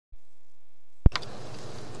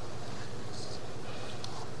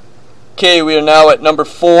Okay, we are now at number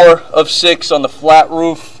 4 of 6 on the flat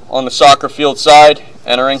roof on the soccer field side,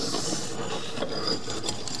 entering. So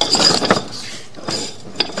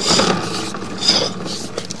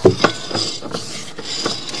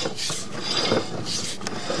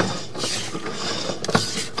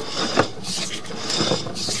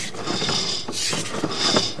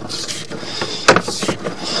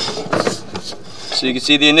you can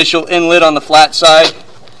see the initial inlet on the flat side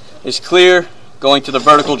is clear, going to the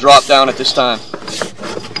vertical drop down at this time.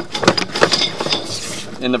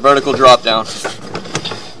 In the vertical drop down.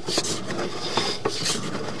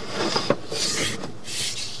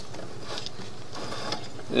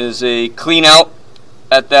 Is a clean out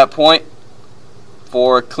at that point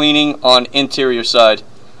for cleaning on interior side,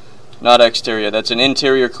 not exterior. That's an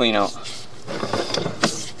interior clean out.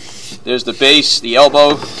 There's the base, the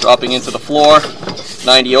elbow dropping into the floor,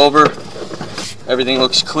 90 over. Everything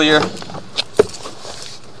looks clear.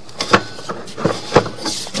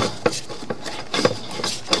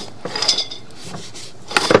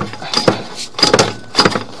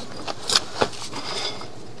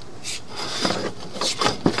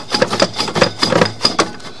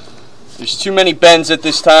 There's too many bends at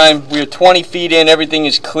this time. We are 20 feet in, everything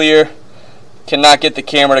is clear. Cannot get the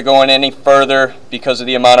camera to go in any further because of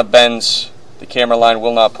the amount of bends. The camera line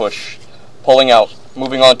will not push. Pulling out.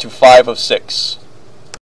 Moving on to 5 of 6.